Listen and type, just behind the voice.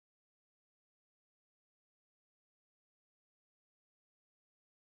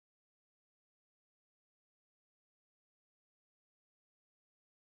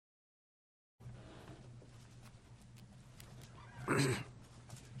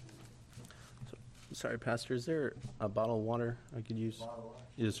Sorry, Pastor, is there a bottle of water I could use?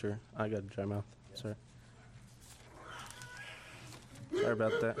 Yes, sir. I got a dry mouth. Sorry. Sorry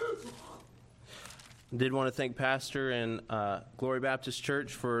about that. Did want to thank Pastor and Glory Baptist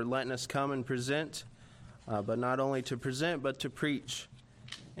Church for letting us come and present, but not only to present, but to preach.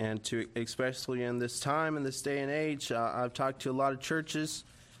 And to, especially in this time, in this day and age, I've talked to a lot of churches,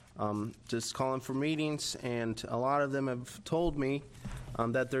 just calling for meetings, and a lot of them have told me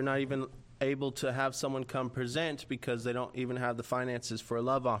that they're not even able to have someone come present because they don't even have the finances for a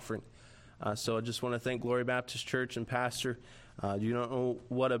love offering. So I just want to thank Glory Baptist Church and Pastor. You don't know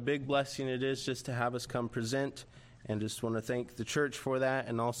what a big blessing it is just to have us come present, and just want to thank the church for that.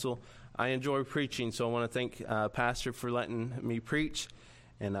 And also, I enjoy preaching, so I want to thank Pastor for letting me preach.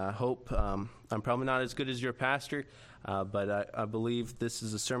 And I hope, I'm probably not as good as your pastor, but I believe this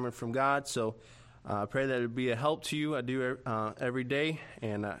is a sermon from God. So I pray that it would be a help to you. I do every day.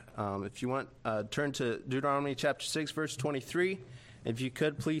 And if you want, turn to Deuteronomy chapter 6, verse 23. If you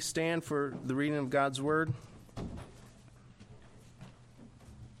could, please stand for the reading of God's word.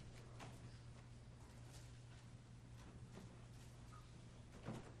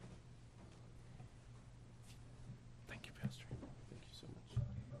 Thank you, Pastor. Thank you so much.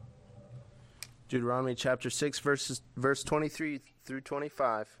 Deuteronomy chapter 6, verse 23 through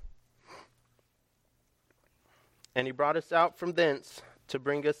 25. And he brought us out from thence to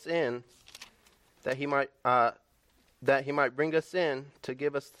bring us in, that he might bring us in to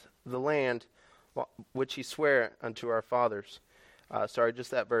give us the land which he sware unto our fathers.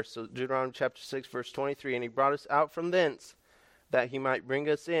 Just that verse. So Deuteronomy chapter 6, verse 23. And he brought us out from thence, that he might bring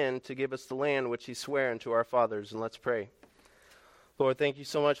us in to give us the land which he sware unto our fathers. And let's pray. Lord, thank you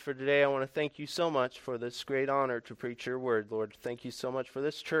so much for today. I want to thank you so much for this great honor to preach your word. Lord, thank you so much for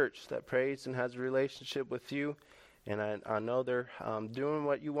this church that prays and has a relationship with you. And I know they're doing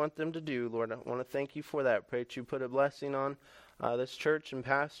what you want them to do. Lord, I want to thank you for that. Pray that you put a blessing on this church and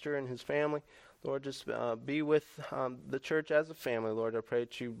pastor and his family. Lord, just be with the church as a family. Lord, I pray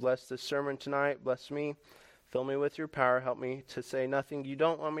that you bless this sermon tonight. Bless me. Fill me with your power. Help me to say nothing you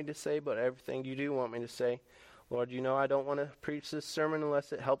don't want me to say, but everything you do want me to say. Lord, you know I don't want to preach this sermon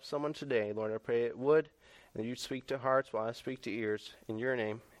unless it helps someone today. Lord, I pray it would. And you speak to hearts while I speak to ears. In your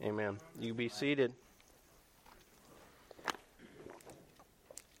name, amen. You be seated.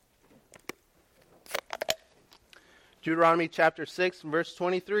 Deuteronomy chapter 6, verse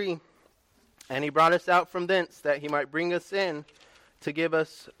 23. And he brought us out from thence, that he might bring us in to give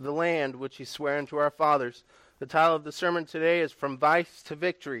us the land which he sware unto our fathers. The title of the sermon today is From Vice to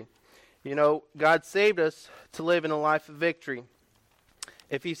Victory. You know, God saved us to live in a life of victory.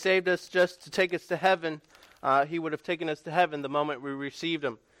 If he saved us just to take us to heaven, he would have taken us to heaven the moment we received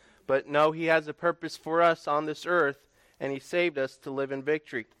him. But no, he has a purpose for us on this earth, and he saved us to live in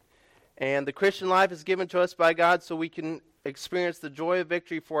victory. And the Christian life is given to us by God so we can experience the joy of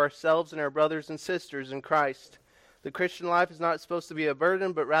victory for ourselves and our brothers and sisters in Christ. The Christian life is not supposed to be a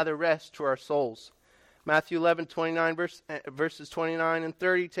burden, but rather rest to our souls. Matthew 11:29, verses 29 and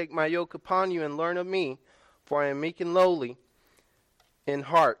 30, Take my yoke upon you and learn of me, for I am meek and lowly in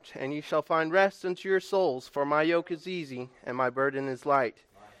heart, and ye shall find rest unto your souls, for my yoke is easy and my burden is light.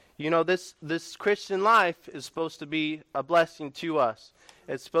 You know, this Christian life is supposed to be a blessing to us.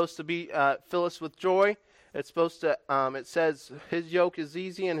 It's supposed to be fill us with joy. It's supposed to. It says his yoke is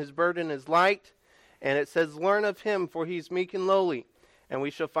easy and his burden is light, and it says learn of him, for he's meek and lowly, and we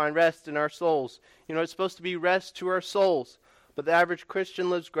shall find rest in our souls. You know, it's supposed to be rest to our souls. But the average Christian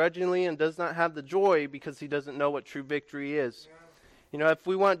lives grudgingly and does not have the joy because he doesn't know what true victory is. You know, if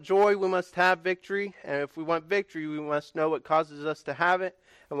we want joy, we must have victory, and if we want victory, we must know what causes us to have it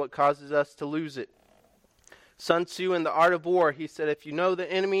and what causes us to lose it. Sun Tzu, in The Art of War, he said, if you know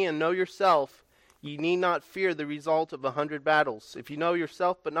the enemy and know yourself, ye need not fear the result of 100 battles. If you know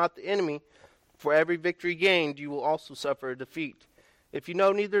yourself but not the enemy, for every victory gained, you will also suffer a defeat. If you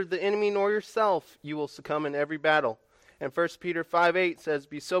know neither the enemy nor yourself, you will succumb in every battle. And 1 Peter 5:8 says,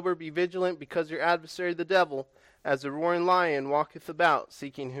 Be sober, be vigilant, because your adversary the devil, as a roaring lion, walketh about,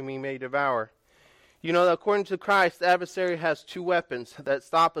 seeking whom he may devour. You know, according to Christ, the adversary has two weapons that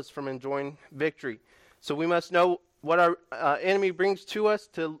stop us from enjoying victory. So we must know what our enemy brings to us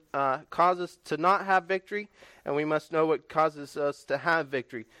to cause us to not have victory, and we must know what causes us to have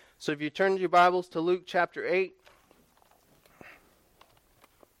victory. So if you turn your Bibles to Luke chapter 8.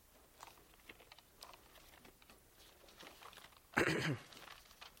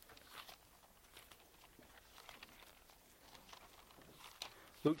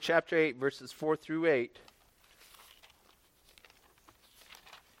 Luke chapter 8, verses 4 through 8.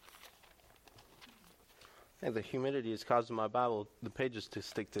 I think the humidity is causing my Bible, the pages to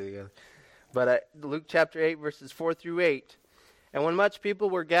stick together. But Luke chapter 8, verses 4 through 8. And when much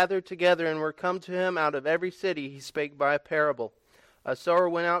people were gathered together and were come to him out of every city, he spake by a parable. A sower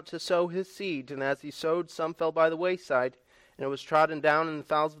went out to sow his seed, and as he sowed, some fell by the wayside, and it was trodden down, and the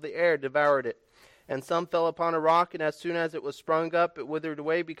fowls of the air devoured it. And some fell upon a rock, and as soon as it was sprung up, it withered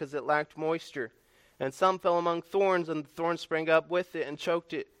away, because it lacked moisture. And some fell among thorns, and the thorns sprang up with it, and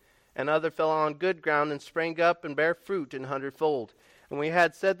choked it. And other fell on good ground, and sprang up, and bare fruit 100-fold. And when he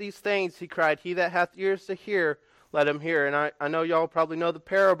had said these things, he cried, He that hath ears to hear, let him hear. And I know y'all probably know the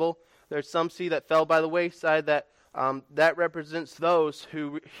parable. There's some seed that fell by the wayside that represents those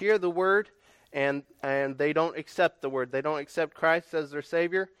who hear the word and they don't accept the word. They don't accept Christ as their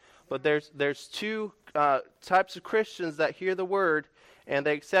Savior. But there's two types of Christians that hear the word and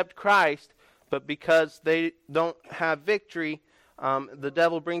they accept Christ, but because they don't have victory, the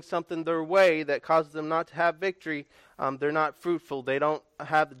devil brings something their way that causes them not to have victory. They're not fruitful. They don't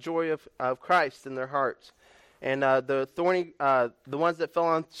have the joy of Christ in their hearts. And the ones that fell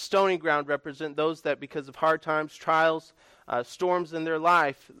on stony ground represent those that, because of hard times, trials, storms in their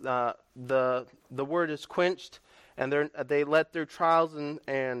life, the word is quenched, and they let their trials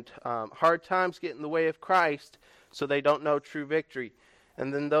and hard times get in the way of Christ, so they don't know true victory.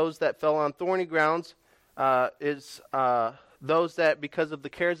 And then those that fell on thorny grounds is those that, because of the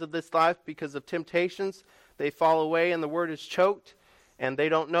cares of this life, because of temptations, they fall away, and the word is choked, and they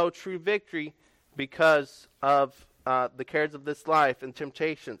don't know true victory because of the cares of this life and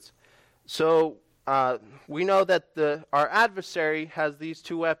temptations. So we know that our adversary has these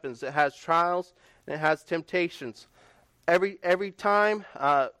two weapons. It has trials and it has temptations. Every time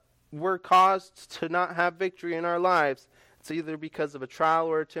we're caused to not have victory in our lives, it's either because of a trial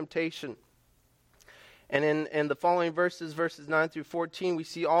or a temptation. And in the following verses 9 through 14, we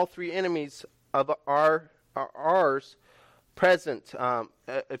see all three enemies of ours present.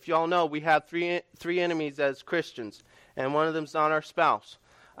 If y'all know, we have three enemies as Christians, and one of them's not our spouse.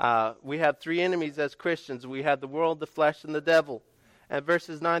 We have three enemies as Christians. We have the world, the flesh, and the devil. At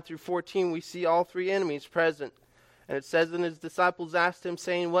verses 9 through 14, we see all three enemies present. And it says, And his disciples asked him,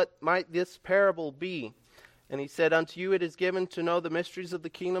 saying, What might this parable be? And he said, Unto you it is given to know the mysteries of the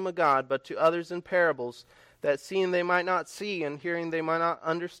kingdom of God, but to others in parables, that seeing they might not see, and hearing they might not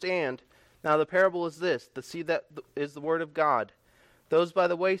understand. Now the parable is this, the seed that is the word of God. Those by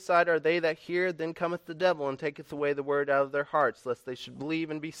the wayside are they that hear, then cometh the devil, and taketh away the word out of their hearts, lest they should believe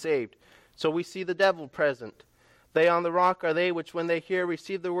and be saved. So we see the devil present. They on the rock are they which when they hear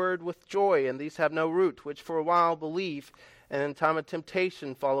receive the word with joy, and these have no root, which for a while believe, and in time of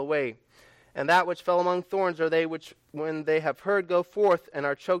temptation fall away. And that which fell among thorns are they which when they have heard go forth, and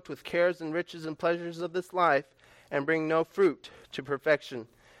are choked with cares and riches and pleasures of this life, and bring no fruit to perfection.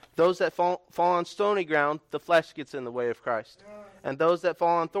 Those that fall on stony ground, the flesh gets in the way of Christ. And those that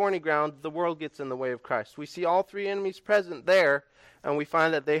fall on thorny ground, the world gets in the way of Christ. We see all three enemies present there, and we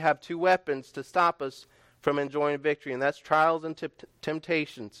find that they have two weapons to stop us from enjoying victory, and that's trials and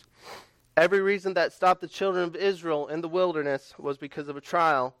temptations. Every reason that stopped the children of Israel in the wilderness was because of a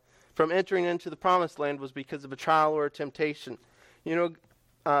trial. From entering into the promised land was because of a trial or a temptation. You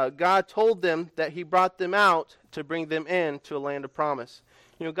know, God told them that he brought them out to bring them in to a land of promise.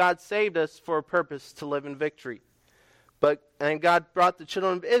 You know, God saved us for a purpose, to live in victory. And God brought the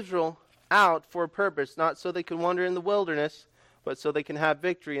children of Israel out for a purpose, not so they can wander in the wilderness, but so they can have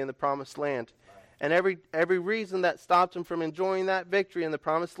victory in the promised land. And every reason that stopped them from enjoying that victory in the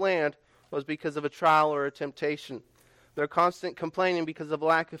promised land was because of a trial or a temptation. Their constant complaining because of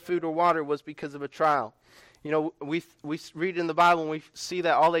lack of food or water was because of a trial. You know, we read in the Bible and we see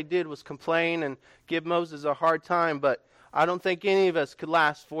that all they did was complain and give Moses a hard time, but I don't think any of us could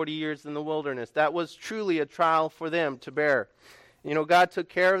last 40 years in the wilderness. That was truly a trial for them to bear. You know, God took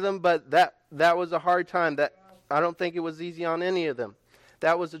care of them, but that was a hard time. That I don't think it was easy on any of them.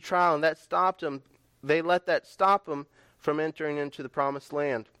 That was a trial, and that stopped them. They let that stop them from entering into the promised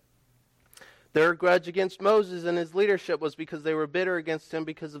land. Their grudge against Moses and his leadership was because they were bitter against him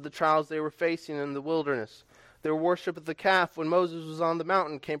because of the trials they were facing in the wilderness. Their worship of the calf when Moses was on the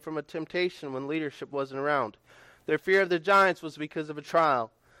mountain came from a temptation when leadership wasn't around. Their fear of the giants was because of a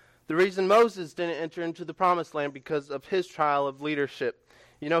trial. The reason Moses didn't enter into the promised land because of his trial of leadership.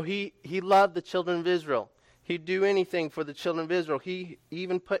 You know, he loved the children of Israel. He'd do anything for the children of Israel. He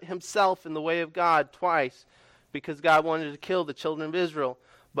even put himself in the way of God twice because God wanted to kill the children of Israel.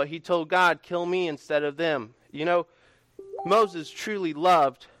 But he told God, kill me instead of them. You know, Moses truly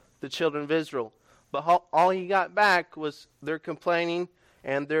loved the children of Israel. But all he got back was their complaining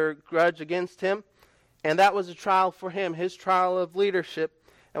and their grudge against him. And that was a trial for him, his trial of leadership.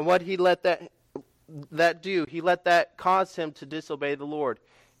 And what he let that do? He let that cause him to disobey the Lord.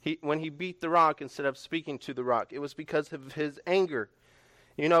 When he beat the rock instead of speaking to the rock, it was because of his anger.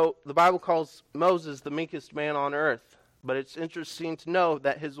 You know, the Bible calls Moses the meekest man on earth, but it's interesting to know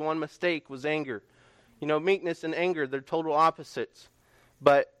that his one mistake was anger. You know, meekness and anger, they're total opposites.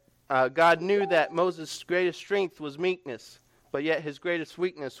 But God knew that Moses' greatest strength was meekness, but yet his greatest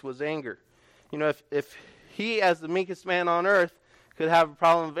weakness was anger. You know, if he, as the meekest man on earth, could have a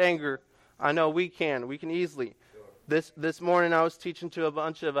problem of anger, I know we can. We can easily. This morning I was teaching to a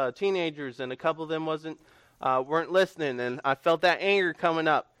bunch of teenagers, and a couple of them weren't listening, and I felt that anger coming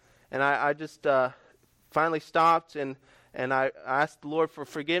up. And I just finally stopped, and I asked the Lord for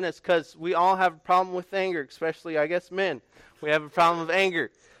forgiveness, because we all have a problem with anger, especially, I guess, men. We have a problem of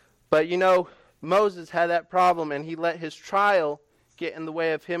anger. But, you know, Moses had that problem, and he let his trial get in the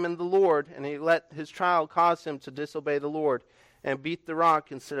way of him and the Lord, and he let his trial cause him to disobey the Lord and beat the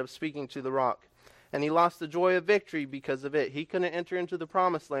rock instead of speaking to the rock. And he lost the joy of victory because of it. He couldn't enter into the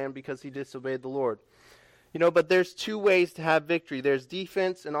promised land because he disobeyed the Lord. You know, but there's two ways to have victory. There's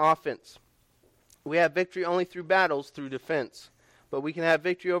defense and offense. We have victory only through battles, through defense. But we can have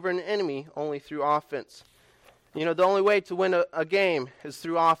victory over an enemy only through offense. You know, the only way to win a game is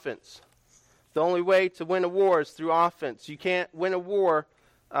through offense. The only way to win a war is through offense. You can't win a war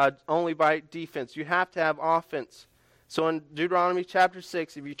only by defense. You have to have offense. So in Deuteronomy chapter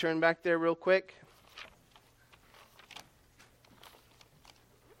 6, if you turn back there real quick.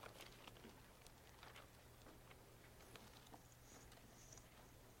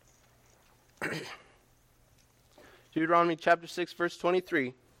 Deuteronomy chapter 6, verse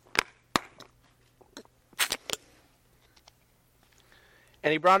 23.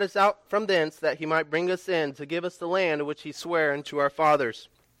 And he brought us out from thence, that he might bring us in, to give us the land which he sware unto our fathers.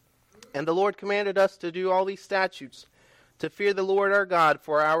 And the Lord commanded us to do all these statutes, to fear the Lord our God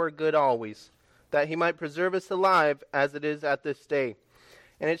for our good always, that he might preserve us alive, as it is at this day.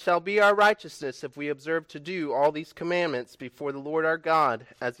 And it shall be our righteousness, if we observe to do all these commandments before the Lord our God,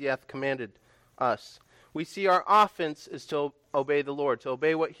 as he hath commanded us. We see our offense is to obey the Lord, to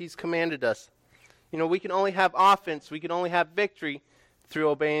obey what he's commanded us. You know, we can only have offense, we can only have victory through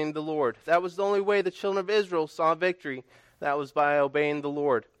obeying the Lord. That was the only way the children of Israel saw victory. That was by obeying the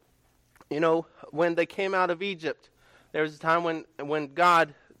Lord. You know, when they came out of Egypt, there was a time when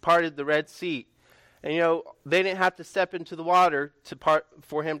God parted the Red Sea. And, you know, they didn't have to step into the water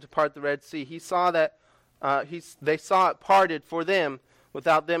for him to part the Red Sea. He saw that they saw it parted for them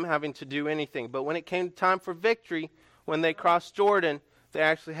without them having to do anything. But when it came time for victory, when they crossed Jordan, they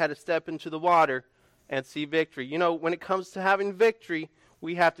actually had to step into the water and see victory. You know, when it comes to having victory,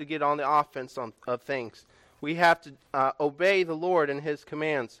 we have to get on the offense of things. We have to obey the Lord and his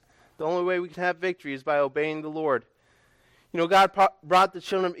commands. The only way we can have victory is by obeying the Lord. You know, God brought the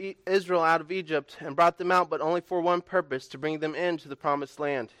children of Israel out of Egypt and brought them out, but only for one purpose, to bring them into the promised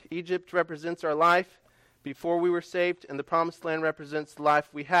land. Egypt represents our life before we were saved, and the promised land represents the life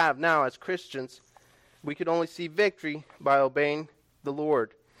we have now as Christians. We could only see victory by obeying the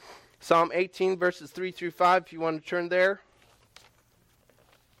Lord. Psalm 18, verses 3 through 5, if you want to turn there.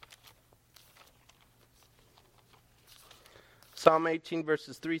 Psalm 18,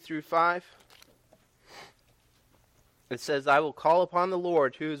 verses 3 through 5. It says, I will call upon the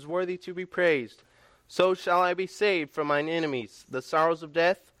Lord, who is worthy to be praised. So shall I be saved from mine enemies. The sorrows of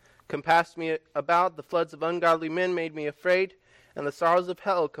death compassed me about. The floods of ungodly men made me afraid. And the sorrows of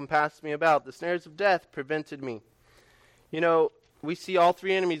hell compassed me about. The snares of death prevented me. You know, we see all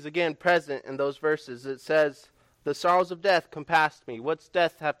three enemies again present in those verses. It says, the sorrows of death compassed me. What's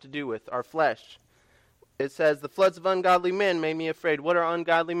death have to do with? Our flesh. It says, the floods of ungodly men made me afraid. What are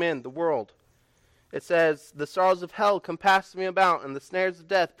ungodly men? The world. It says, the sorrows of hell compassed me about, and the snares of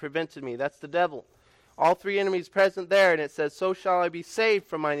death prevented me. That's the devil. All three enemies present there, and it says, so shall I be saved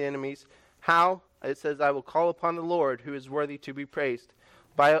from mine enemies. How? It says, I will call upon the Lord, who is worthy to be praised.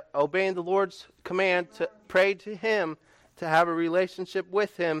 By obeying the Lord's command to pray to him, to have a relationship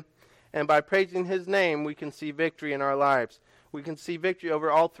with him, and by praising his name, we can see victory in our lives. We can see victory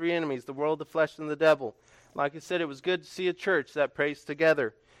over all three enemies, the world, the flesh, and the devil. Like I said, it was good to see a church that prays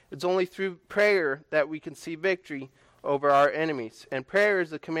together. It's only through prayer that we can see victory over our enemies. And prayer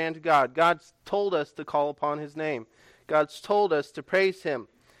is a command to God. God's told us to call upon his name. God's told us to praise him.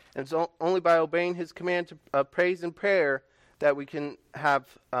 And it's only by obeying his command to praise and prayer that we can have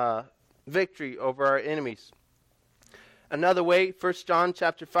victory over our enemies. Another way, 1 John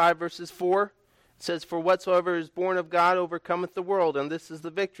chapter 5, verses 4, it says, for whatsoever is born of God overcometh the world, and this is the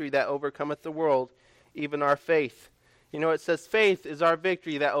victory that overcometh the world, even our faith. You know, it says faith is our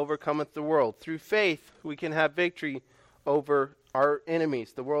victory that overcometh the world. Through faith, we can have victory over our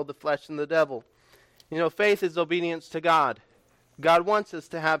enemies, the world, the flesh, and the devil. You know, faith is obedience to God. God wants us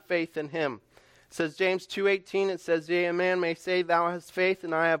to have faith in him. It says James 2:18, it says, yea, a man may say, thou hast faith,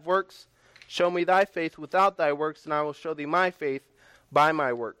 and I have works. Show me thy faith without thy works, and I will show thee my faith by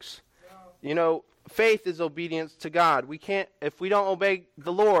my works. You know, faith is obedience to God. We can't, if we don't obey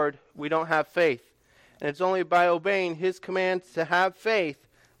the Lord, we don't have faith. And it's only by obeying his command to have faith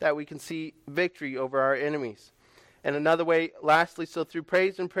that we can see victory over our enemies. And another way, lastly, so through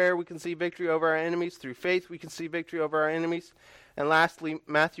praise and prayer, we can see victory over our enemies. Through faith, we can see victory over our enemies. And lastly,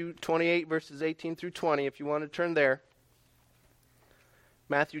 Matthew 28, verses 18 through 20, if you want to turn there.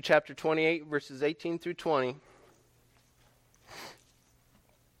 Matthew chapter 28, verses 18 through 20.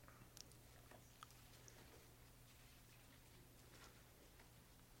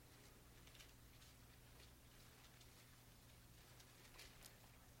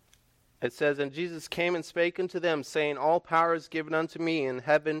 It says, and Jesus came and spake unto them, saying, all power is given unto me in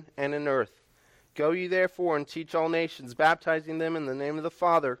heaven and in earth. Go ye therefore and teach all nations, baptizing them in the name of the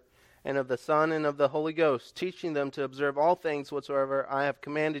Father, and of the Son, and of the Holy Ghost, teaching them to observe all things whatsoever I have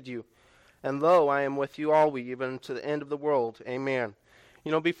commanded you. And lo, I am with you always, even to the end of the world. Amen.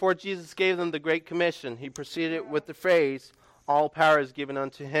 You know, before Jesus gave them the Great Commission, he proceeded with the phrase, all power is given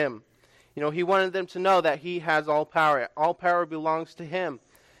unto him. You know, he wanted them to know that he has all power. All power belongs to him.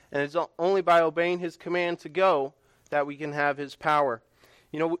 And it's only by obeying his command to go that we can have his power.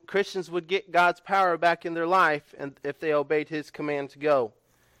 You know, Christians would get God's power back in their life and if they obeyed his command to go.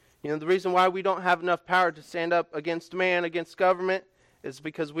 You know, the reason why we don't have enough power to stand up against man, against government, is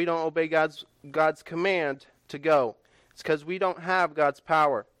because we don't obey God's command to go. It's because we don't have God's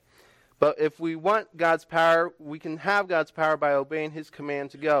power. But if we want God's power, we can have God's power by obeying his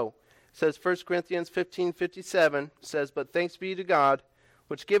command to go. It says 1 Corinthians 15:57 says, but thanks be to God,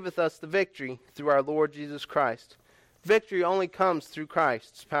 which giveth us the victory through our Lord Jesus Christ. Victory only comes through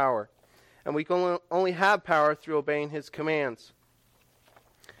Christ's power. And we can only have power through obeying his commands.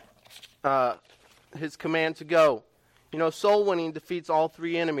 His command to go. You know, soul winning defeats all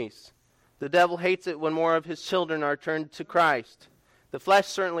three enemies. The devil hates it when more of his children are turned to Christ. The flesh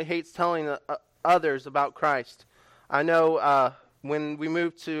certainly hates telling others about Christ. I know when we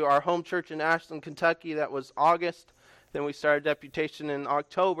moved to our home church in Ashland, Kentucky, that was August. Then we started deputation in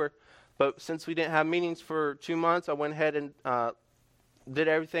October. But since we didn't have meetings for 2 months, I went ahead and did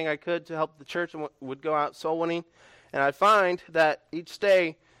everything I could to help the church and would go out soul winning. And I find that each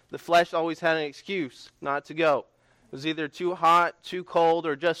day, the flesh always had an excuse not to go. It was either too hot, too cold,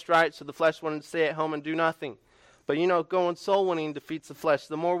 or just right, so the flesh wanted to stay at home and do nothing. But you know, going soul winning defeats the flesh.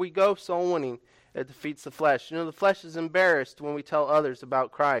 The more we go soul winning, it defeats the flesh. You know, the flesh is embarrassed when we tell others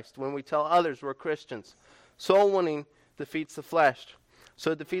about Christ, when we tell others we're Christians. Soul winning defeats the flesh.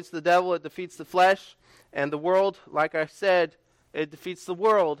 So it defeats the devil, it defeats the flesh, and the world, like I said, it defeats the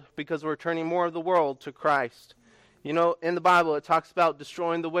world because we're turning more of the world to Christ. You know, in the Bible, it talks about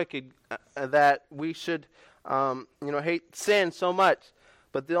destroying the wicked, that we should, hate sin so much.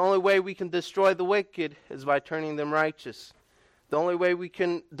 But the only way we can destroy the wicked is by turning them righteous. The only way we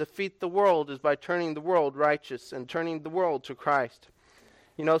can defeat the world is by turning the world righteous and turning the world to Christ.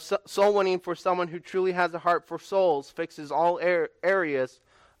 You know, soul winning for someone who truly has a heart for souls fixes all areas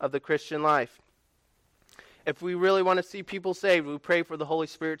of the Christian life. If we really want to see people saved, we pray for the Holy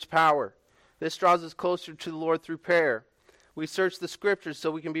Spirit's power. This draws us closer to the Lord through prayer. We search the Scriptures so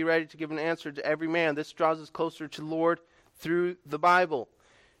we can be ready to give an answer to every man. This draws us closer to the Lord through the Bible.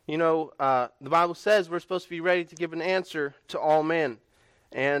 You know, the Bible says we're supposed to be ready to give an answer to all men.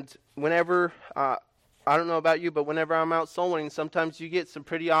 And whenever, I don't know about you, but whenever I'm out soul winning, sometimes you get some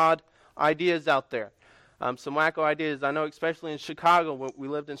pretty odd ideas out there. Some wacko ideas. I know especially in Chicago. We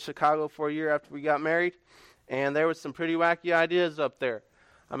lived in Chicago for a year after we got married. And there was some pretty wacky ideas up there.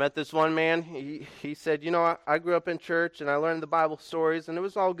 I met this one man. He said, you know, I grew up in church and I learned the Bible stories and it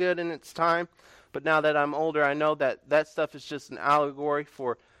was all good in its time. But now that I'm older, I know that stuff is just an allegory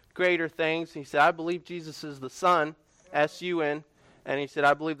for greater things. He said, I believe Jesus is the Son, S-U-N. And he said,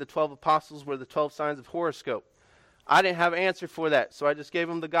 I believe the 12 apostles were the 12 signs of horoscope. I didn't have an answer for that. So I just gave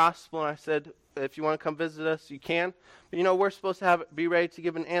him the gospel and I said, if you want to come visit us, you can. But you know, we're supposed to be ready to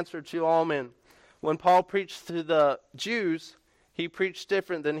give an answer to all men. When Paul preached to the Jews, he preached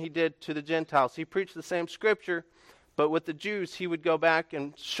different than he did to the Gentiles. He preached the same scripture, but with the Jews, he would go back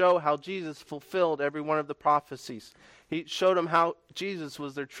and show how Jesus fulfilled every one of the prophecies. He showed them how Jesus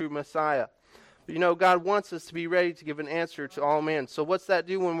was their true Messiah. But you know, God wants us to be ready to give an answer to all men. So what's that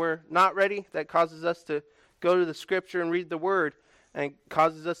do when we're not ready? That causes us to go to the scripture and read the word, and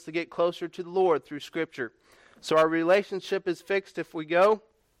causes us to get closer to the Lord through scripture. So our relationship is fixed if we go.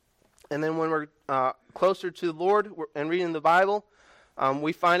 And then when we're closer to the Lord and reading the Bible,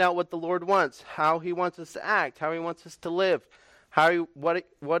 We find out what the Lord wants, how he wants us to act, how he wants us to live,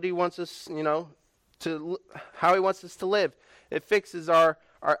 what he wants us, how he wants us to live. It fixes our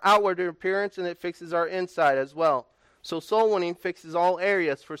outward appearance, and it fixes our inside as well. So soul winning fixes all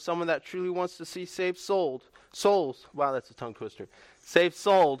areas for someone that truly wants to see saved souls. Wow, that's a tongue twister. Saved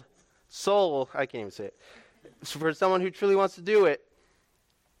soul, I can't even say it. So for someone who truly wants to do it,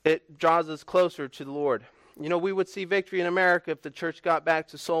 it draws us closer to the Lord. We would see victory in America if the church got back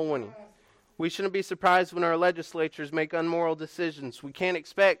to soul winning. We shouldn't be surprised when our legislatures make unmoral decisions. We can't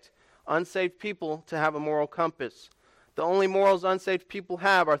expect unsaved people to have a moral compass. The only morals unsaved people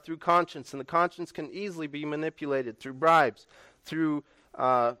have are through conscience, and the conscience can easily be manipulated through bribes, through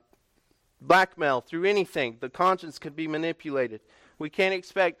blackmail, through anything. The conscience could be manipulated. We can't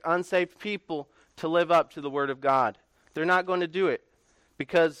expect unsaved people to live up to the Word of God. They're not going to do it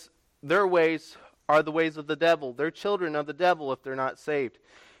because their ways are the ways of the devil. They're children of the devil if they're not saved.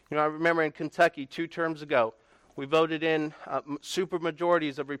 I remember in Kentucky 2 terms ago, we voted in super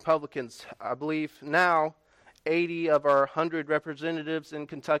majorities of Republicans. I believe now 80 of our 100 representatives in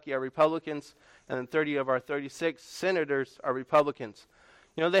Kentucky are Republicans, and 30 of our 36 senators are Republicans.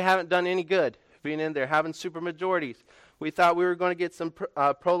 They haven't done any good being in there, having super majorities. We thought we were going to get some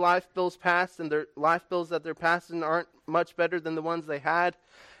pro-life bills passed, and their life bills that they're passing aren't much better than the ones they had.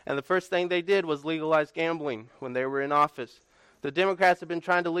 And the first thing they did was legalize gambling when they were in office. The Democrats have been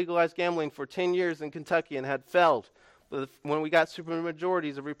trying to legalize gambling for 10 years in Kentucky and had failed. But when we got super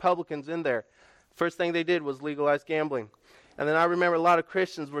majorities of Republicans in there, first thing they did was legalize gambling. And then I remember a lot of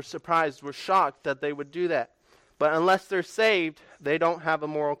Christians were surprised, were shocked that they would do that. But unless they're saved, they don't have a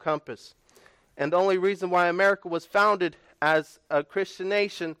moral compass. And the only reason why America was founded as a Christian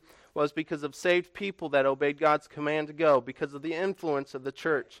nation was because of saved people that obeyed God's command to go, because of the influence of the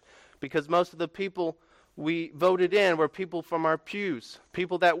church, because most of the people we voted in were people from our pews,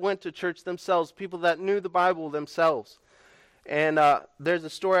 people that went to church themselves, people that knew the Bible themselves. And there's a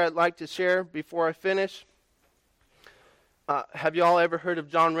story I'd like to share before I finish. Have you all ever heard of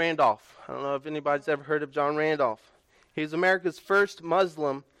John Randolph? I don't know if anybody's ever heard of John Randolph. He's America's first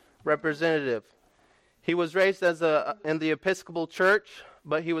Muslim representative. He was raised in the Episcopal Church,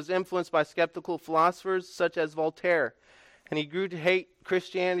 but he was influenced by skeptical philosophers such as Voltaire. And he grew to hate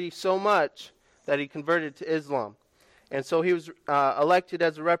Christianity so much that he converted to Islam. And so he was elected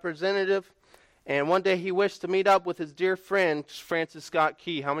as a representative. And one day he wished to meet up with his dear friend, Francis Scott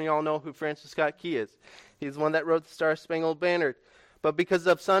Key. How many of y'all know who Francis Scott Key is? He's the one that wrote the Star Spangled Banner. But because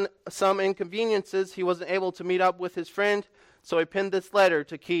of some inconveniences, he wasn't able to meet up with his friend, so he penned this letter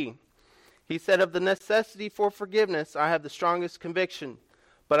to Key. He said, "Of the necessity for forgiveness, I have the strongest conviction,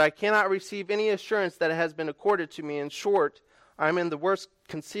 but I cannot receive any assurance that it has been accorded to me. In short, I am in the worst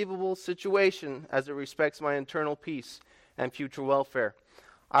conceivable situation as it respects my internal peace and future welfare.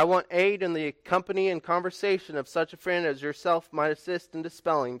 I want aid in the company and conversation of such a friend as yourself might assist in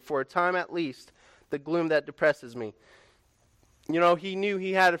dispelling, for a time at least, the gloom that depresses me." He knew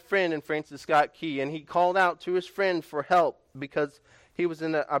he had a friend in Francis Scott Key, and he called out to his friend for help because he was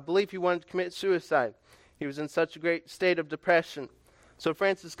I believe he wanted to commit suicide. He was in such a great state of depression. So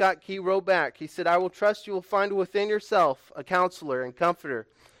Francis Scott Key wrote back. He said, "I will trust you will find within yourself a counselor and comforter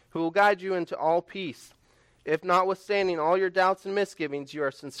who will guide you into all peace. If notwithstanding all your doubts and misgivings, you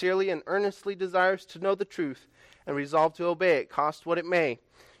are sincerely and earnestly desirous to know the truth and resolve to obey it, cost what it may,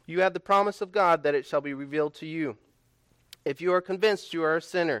 you have the promise of God that it shall be revealed to you. If you are convinced you are a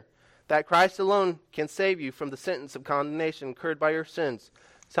sinner, that Christ alone can save you from the sentence of condemnation incurred by your sins."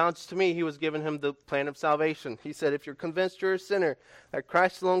 Sounds to me he was giving him the plan of salvation. He said, if you're convinced you're a sinner, that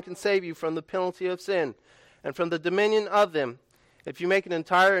Christ alone can save you from the penalty of sin and from the dominion of them, if you make an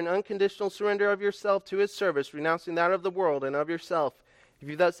entire and unconditional surrender of yourself to his service, renouncing that of the world and of yourself, if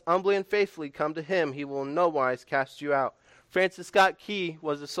you thus humbly and faithfully come to him, he will in no wise cast you out. Francis Scott Key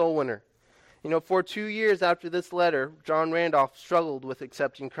was a soul winner. For 2 years after this letter, John Randolph struggled with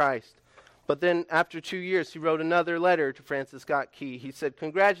accepting Christ. But then after 2 years, he wrote another letter to Francis Scott Key. He said,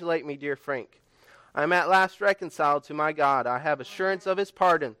 "Congratulate me, dear Frank. I am at last reconciled to my God. I have assurance of his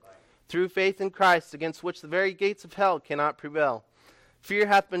pardon, through faith in Christ, against which the very gates of hell cannot prevail. Fear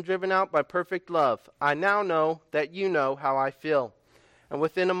hath been driven out by perfect love. I now know that you know how I feel. And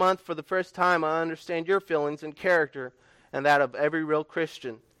within a month, for the first time, I understand your feelings and character and that of every real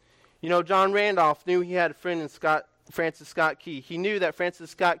Christian." John Randolph knew he had a friend in Francis Scott Key. He knew that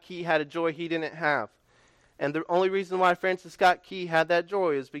Francis Scott Key had a joy he didn't have. And the only reason why Francis Scott Key had that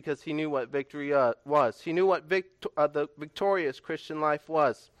joy is because he knew what victory was. He knew what the victorious Christian life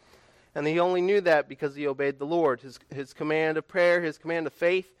was. And he only knew that because he obeyed the Lord, his command of prayer, his command of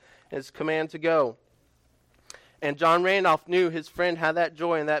faith, and his command to go. And John Randolph knew his friend had that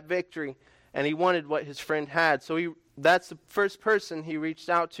joy and that victory, and he wanted what his friend had. So that's the first person he reached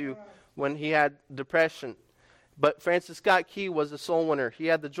out to when he had depression. But Francis Scott Key was a soul winner. He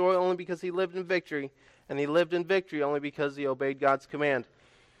had the joy only because he lived in victory, and he lived in victory only because he obeyed God's command.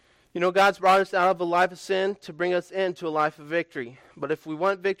 You know, God's brought us out of a life of sin to bring us into a life of victory. But if we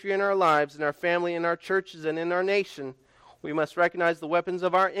want victory in our lives, in our family, in our churches, and in our nation, we must recognize the weapons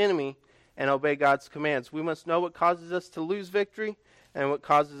of our enemy and obey God's commands. We must know what causes us to lose victory and what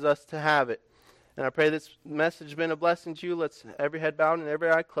causes us to have it. And I pray this message has been a blessing to you. Let's every head bowed and every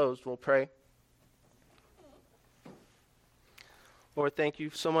eye closed. We'll pray. Lord, thank you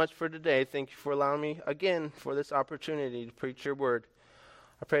so much for today. Thank you for allowing me again for this opportunity to preach your word.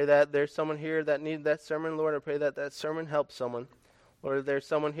 I pray that there's someone here that needed that sermon, Lord. I pray that that sermon helps someone. Lord, if there's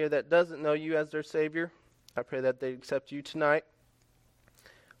someone here that doesn't know you as their Savior, I pray that they accept you tonight.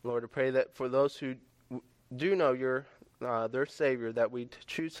 Lord, I pray that for those who do know your their Savior, that we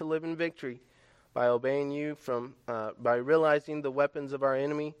choose to live in victory by obeying you, by realizing the weapons of our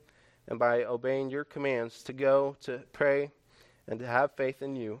enemy, and by obeying your commands to go, to pray, and to have faith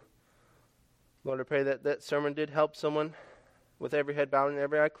in you. Lord, I pray that that sermon did help someone. With every head bowed and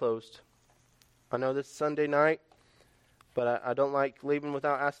every eye closed. I know this is Sunday night, but I don't like leaving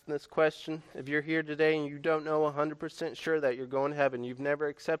without asking this question. If you're here today and you don't know 100% sure that you're going to heaven, you've never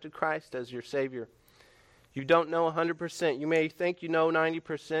accepted Christ as your Savior. You don't know 100%. You may think you know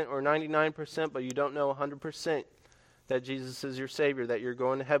 90% or 99%, but you don't know 100% that Jesus is your Savior, that you're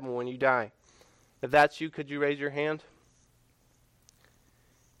going to heaven when you die. If that's you, could you raise your hand?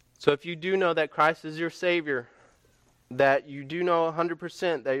 So if you do know that Christ is your Savior, that you do know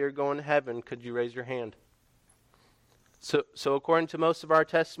 100% that you're going to heaven, could you raise your hand? So according to most of our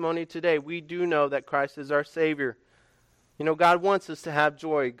testimony today, we do know that Christ is our Savior. You know, God wants us to have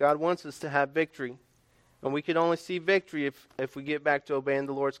joy. God wants us to have victory. And we can only see victory if we get back to obeying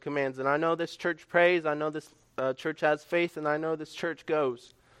the Lord's commands. And I know this church prays, I know this church has faith, and I know this church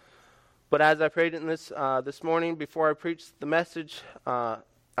goes. But as I prayed in this morning before I preached the message,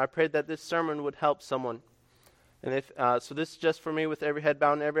 I prayed that this sermon would help someone. And if so, this is just for me with every head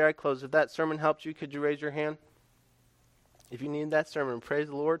bowed and every eye closed. If that sermon helped you, could you raise your hand? If you need that sermon, praise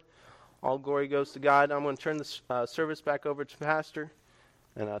the Lord. All glory goes to God. I'm going to turn the service back over to Pastor.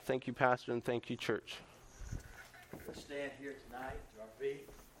 And thank you, Pastor, and thank you, church. Let's stand here tonight to our feet.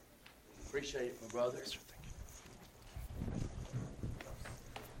 Appreciate it, my brother. Yes, sir, thank you.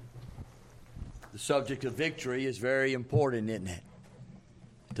 The subject of victory is very important, isn't it?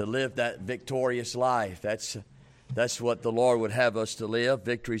 To live that victorious life. That's what the Lord would have us to live,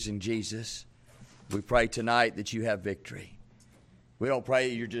 victories in Jesus. We pray tonight that you have victory. We don't pray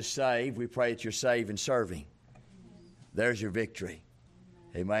that you're just saved. We pray that you're saved and serving. There's your victory.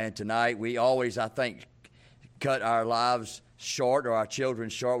 Amen. Tonight we always, I think, cut our lives short or our children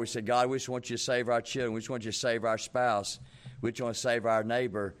short. We said, God, we just want you to save our children. We just want you to save our spouse. We just want to save our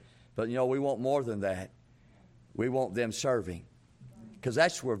neighbor. But, you know, we want more than that. We want them serving. Because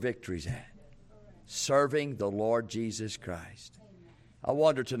that's where victory's at. Serving the Lord Jesus Christ. I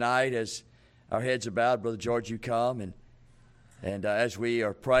wonder tonight, as our heads are bowed, Brother George, you come, and as we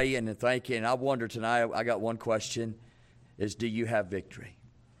are praying and thinking, I wonder tonight, I got one question, is do you have victory?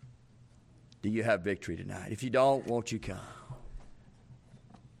 Do you have victory tonight? If you don't, won't you come?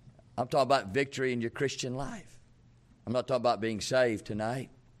 I'm talking about victory in your Christian life. I'm not talking about being saved tonight.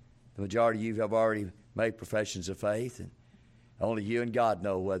 The majority of you have already made professions of faith, and only you and God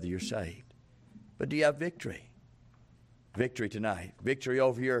know whether you're saved. But do you have victory? Victory tonight. Victory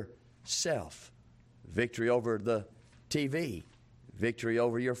over yourself. Victory over the TV. Victory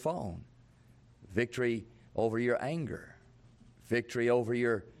over your phone. Victory over your anger. Victory over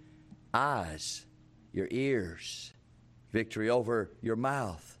your eyes, your ears. Victory over your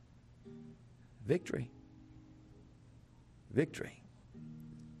mouth. Victory. Victory.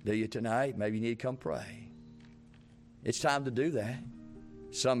 Do you tonight? Maybe you need to come pray. It's time to do that.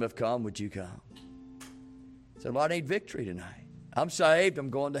 Some have come. Would you come? Say, Lord, I need victory tonight. I'm saved.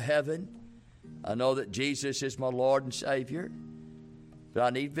 I'm going to heaven. I know that Jesus is my Lord and Savior. But I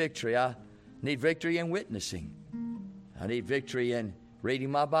need victory. I need victory in witnessing. I need victory in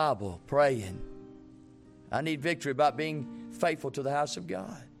reading my Bible, praying. I need victory about being faithful to the house of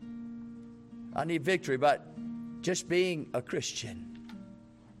God. I need victory about just being a Christian,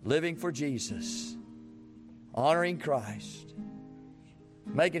 living for Jesus, honoring Christ,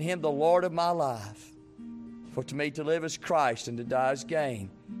 making Him the Lord of my life. For to me to live is Christ and to die is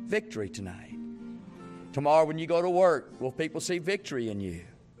gain. Victory tonight. Tomorrow when you go to work, will people see victory in you?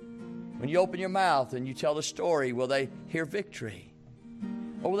 When you open your mouth and you tell the story, will they hear victory?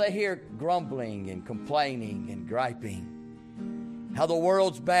 Or will they hear grumbling and complaining and griping? How the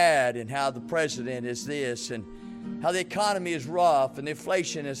world's bad and how the president is this and how the economy is rough and the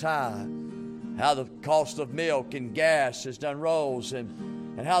inflation is high. How the cost of milk and gas has done rose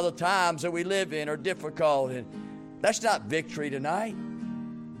and how the times that we live in are difficult. And that's not victory tonight.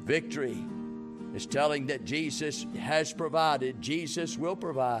 Victory is telling that Jesus has provided. Jesus will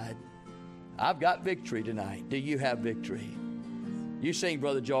provide. I've got victory tonight. Do you have victory? You sing,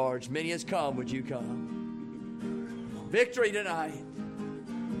 Brother George. Many has come. Would you come? Victory tonight.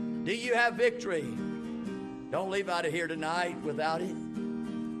 Do you have victory? Don't leave out of here tonight without it.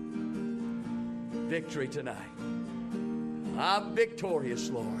 Victory tonight. I'm victorious,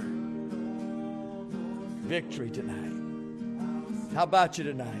 Lord. Victory tonight. How about you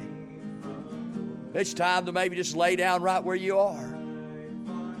tonight? It's time to maybe just lay down right where you are.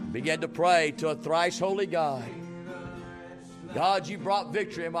 Begin to pray to a thrice holy God. God, you brought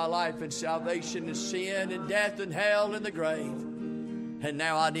victory in my life and salvation and sin and death and hell and the grave. And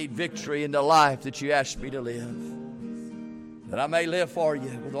now I need victory in the life that you asked me to live. That I may live for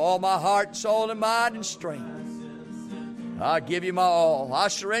you with all my heart, soul, and mind and strength. I give you my all. I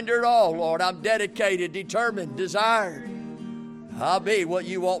surrender it all, Lord. I'm dedicated, determined, desired. I'll be what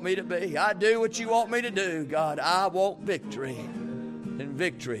you want me to be. I do what you want me to do, God. I want victory. And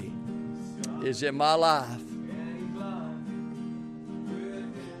victory is in my life.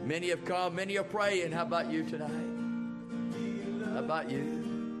 Many have come, many are praying. How about you tonight? How about you?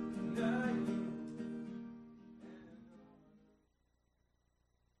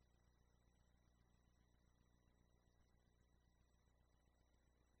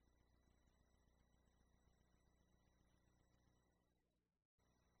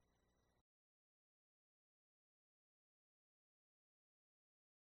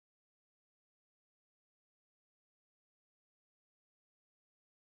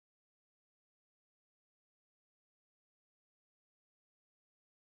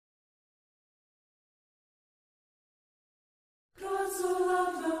 God so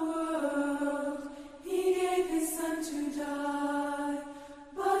loved the world, He gave His Son to die.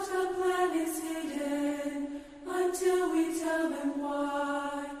 But the plan is hidden until we tell them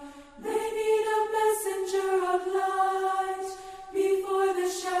why. They need a messenger of light before the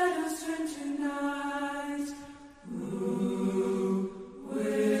shadows turn to night. Who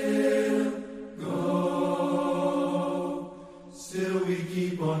will go? Still we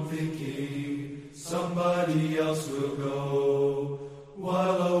keep on thinking somebody else will go.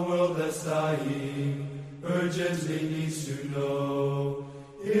 While a world that's dying urgently needs to know,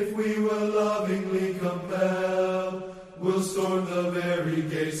 if we will lovingly compel, we'll storm the very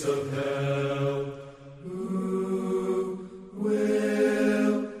gates of hell. Who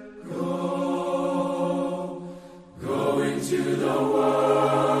will go? Go into the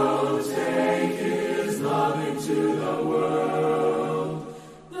world, take His love into the world.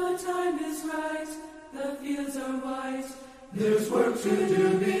 The time is right, the fields are white. There's work to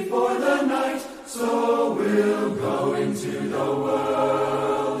do before the night, so we'll go into the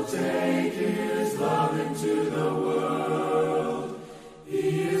world, take His love into the world.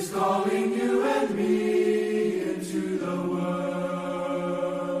 He is calling you and me into the world.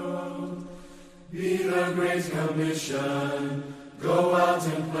 Be the Great Commission, go out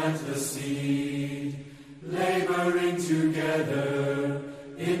and plant the seed. Laboring together,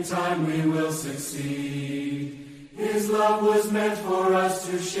 in time we will succeed. His love was meant for us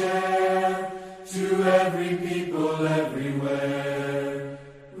to share, to every people everywhere.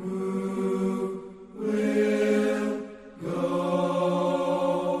 Who will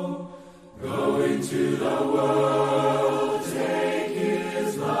go? Go into the world, take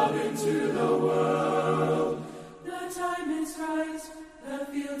His love into the world. The time is right, the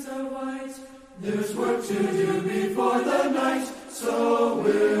fields are white. There's work to do before the night, so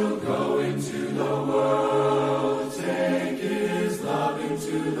we'll go into the world, take His love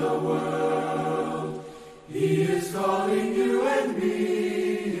into the world. He is calling you and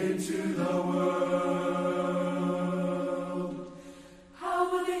me into the world. How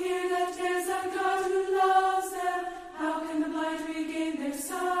will they hear that there's a God who loves them? How can the blind regain their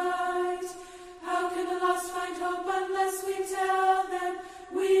sight? How can the lost find hope unless we tell them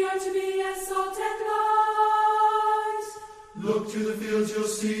we are to be as salt and light? Look to the fields, you'll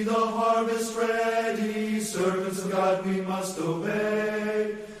see the harvest ready. Servants of God, we must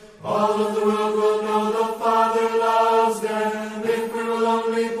obey. All of the world will know the Father loves them if we will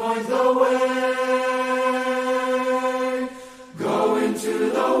only point the way. Go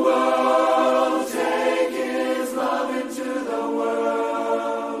into the world, take His love into the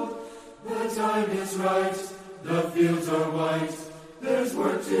world. The time is right, the fields are white. There's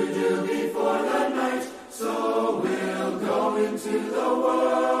work to do before the night, so we'll go into the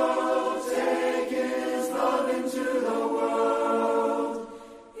world, take His love into